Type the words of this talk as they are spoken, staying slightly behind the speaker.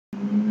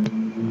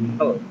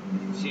Hello,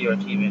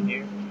 CRT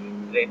here.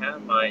 Today I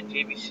have my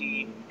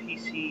JVC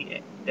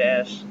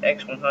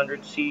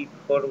PC-X100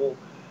 portable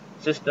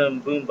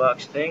system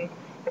boombox thing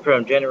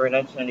from January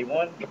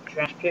 1991.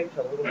 Trash picked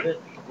a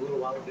little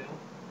while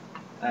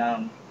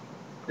ago.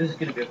 This is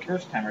going to be a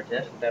first timer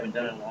test, which I haven't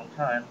done in a long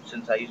time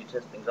since I usually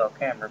test things off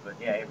camera, but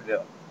yeah, here we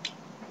go.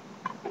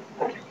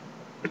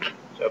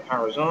 So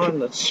power's on,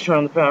 let's turn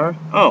on the power.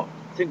 Oh,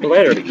 I think the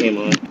light already came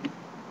on.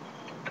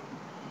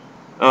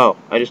 Oh,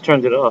 I just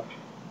turned it off.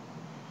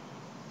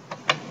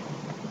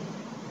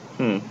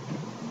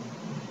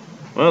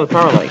 Well, the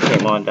power light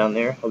came on down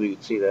there. Hope you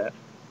can see that.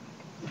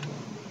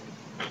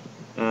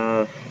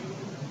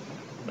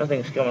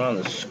 Nothing's coming on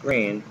the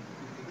screen.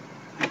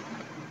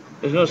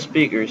 There's no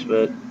speakers,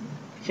 but it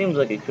seems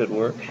like it could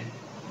work.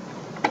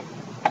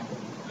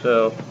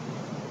 So,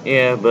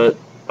 yeah, but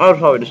I would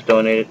probably just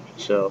donate it.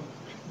 So,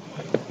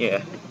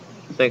 yeah.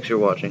 Thanks for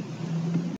watching.